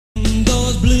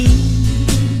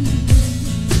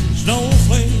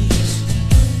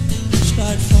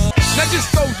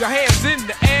your hands in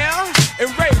the air and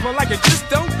raise one like you just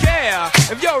don't care.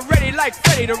 If you're ready like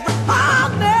Freddie to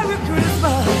oh, Merry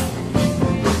Christmas,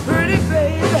 pretty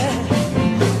baby,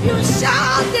 you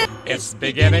shout it. It's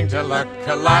beginning to look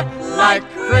a lot like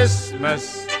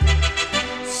Christmas.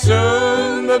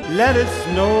 Soon the let it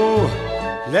snow,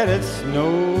 let it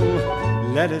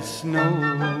snow, let it snow.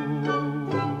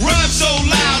 Run so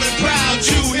loud and proud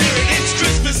you hear it. It's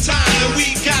Christmas time and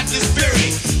we got the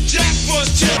spirit. Jack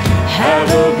was chill. Have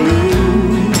a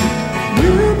blue,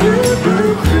 blue, blue,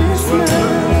 blue Christmas.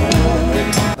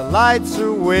 The lights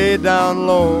are way down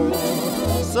low,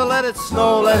 so let it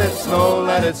snow, let it snow,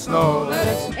 let it snow, let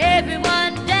it snow.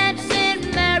 Everyone dancing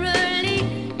merrily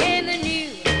in the new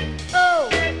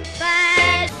old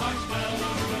fashioned.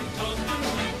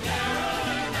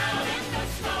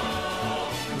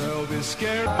 They'll be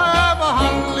scared. Have a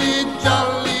holly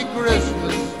jolly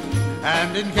Christmas,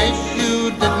 and in case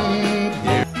you didn't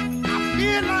hear, I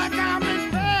feel like I'm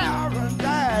in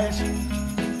paradise.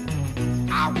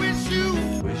 I wish you.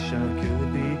 Wish I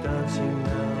could be dancing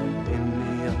now in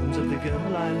the arms of the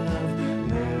girl I love,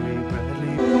 Mary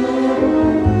Bradley.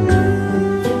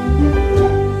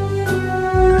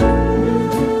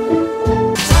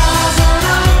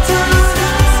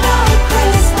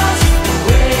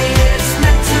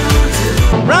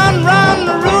 Run, run,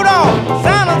 Rudolph!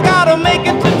 Santa's gotta make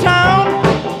it to town.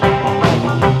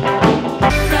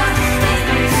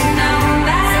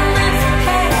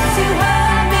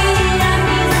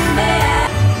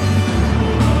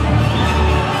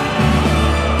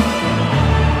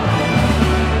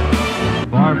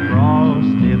 For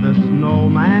Frosty the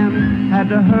snowman had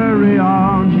to hurry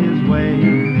on his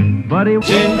way, but he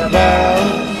Jingle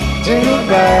bells,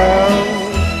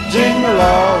 jingle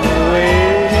all the way.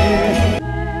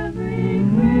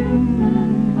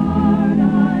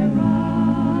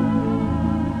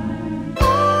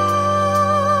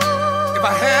 If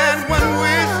I had one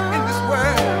wish in this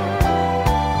world,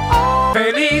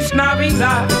 Feliz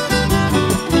Navidad,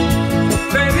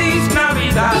 Feliz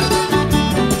Navidad.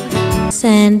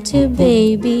 Santa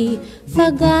baby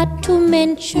forgot to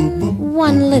mention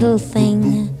one little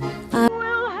thing. I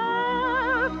will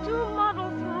have to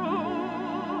muddle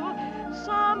through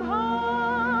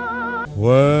somehow.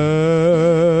 Where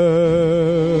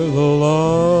the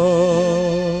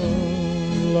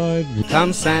light.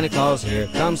 Come Santa Claus, here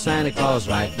comes Santa Claus,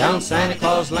 right down Santa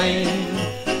Claus Lane.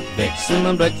 Vixen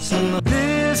and Blitzen.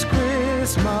 This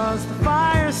Christmas the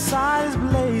fireside is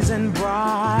blazing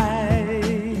bright.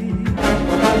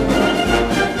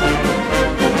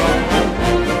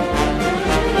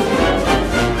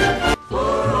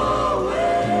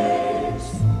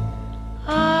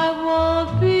 I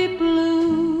won't be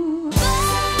blue.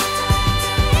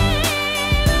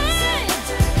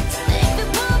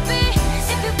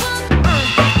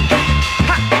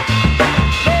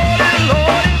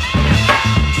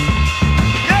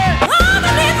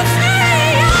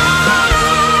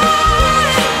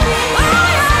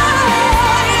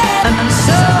 I'm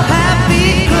so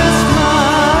happy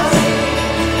Christmas.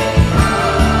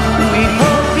 We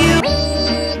hope you.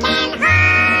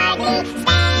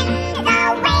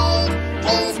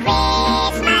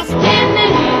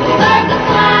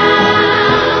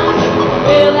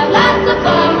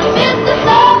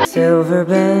 Silver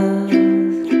bells,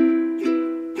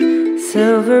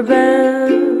 silver bells.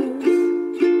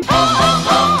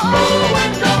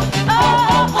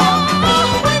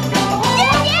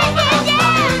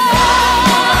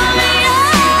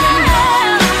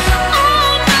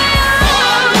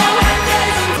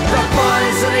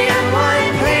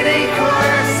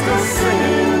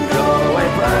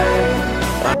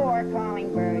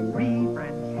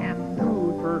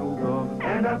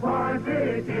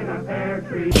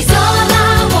 It's all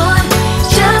I want,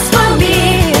 just for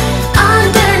me,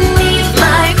 underneath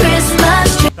my Christmas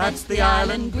tree. That's the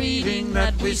island greeting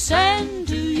that we send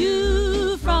to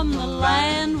you from the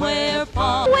land where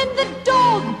Paul. When the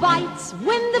dog bites,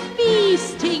 when the bee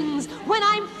stings, when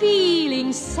I'm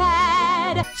feeling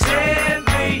sad.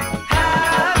 Simply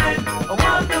having a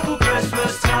wonderful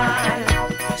Christmas time.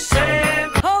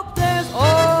 Hope there's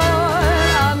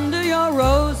oil under your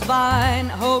rose vine.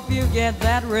 Hope you get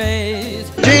that raise.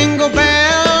 Jingle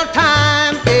bell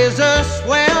time is a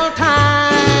swell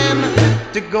time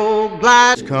to go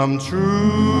glide. Come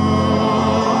true.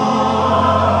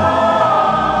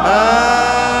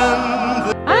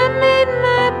 And I made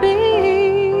my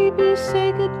baby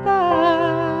say goodbye.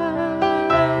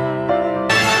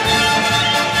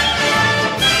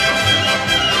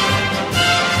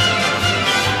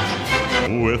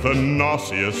 With a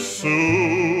nauseous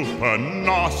super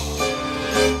nos,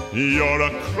 you're a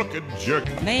crooked jerk.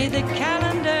 May the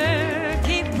calendar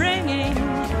keep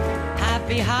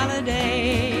happy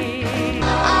holiday.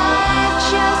 I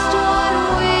just want to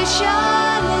wish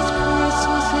on this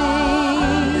Christmas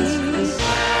Eve.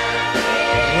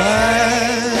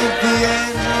 Let the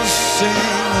angels sing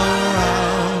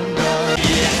around us.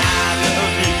 Yeah, I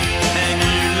love you, and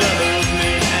you love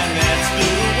me, and that's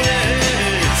the way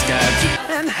it's got to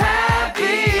be. And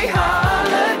happy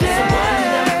holidays. It's a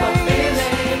wonderful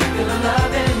feeling. Feel the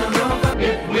love in the room.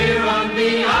 If we're on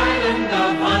the island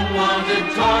of unwanted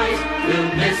toys,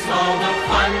 we'll miss all the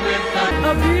fun with the.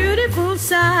 A beautiful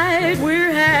sight,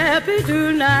 we're happy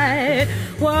tonight,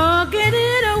 walking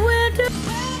in a winter.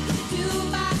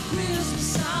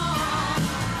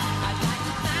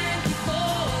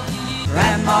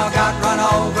 Grandma got run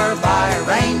over by a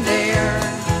reindeer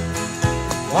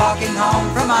walking home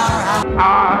from our house.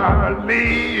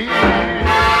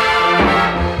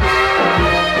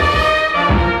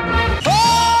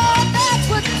 Oh, that's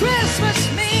what Christmas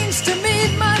means to me,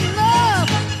 my love.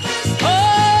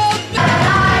 Oh,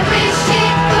 I wish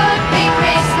it could be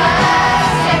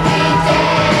Christmas every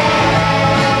day.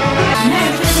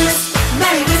 Merry Christmas,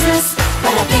 Merry Christmas.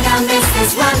 But I think I'll miss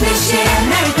this one this year.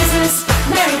 Merry Christmas,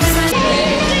 Merry Christmas.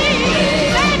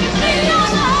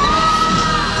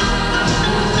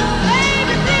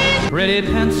 Pretty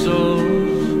pencils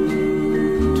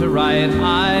to write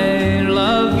I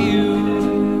love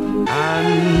you.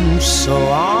 And so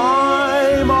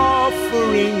I'm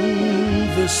offering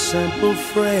this simple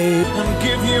phrase. And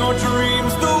give your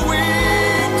dreams the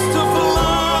wings to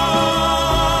fly.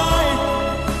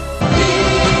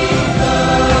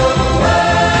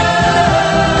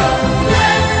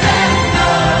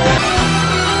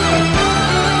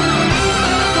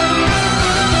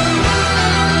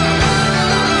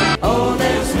 oh,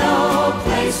 there's no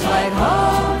place like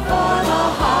home for the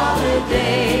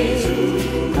holidays.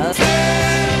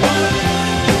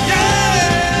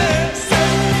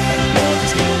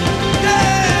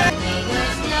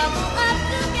 Neighbors snuggle up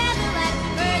together like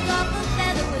birds off a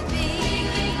feather would be.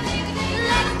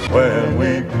 When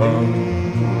we come,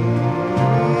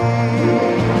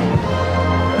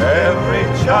 every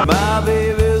child. My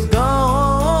baby's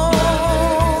gone.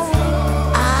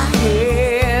 I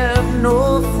have no.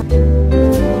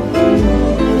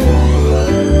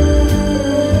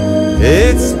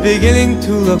 It's beginning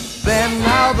to look. Then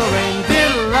now the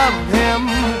reindeer loved him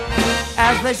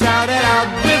as they shouted out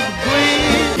with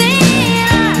glee.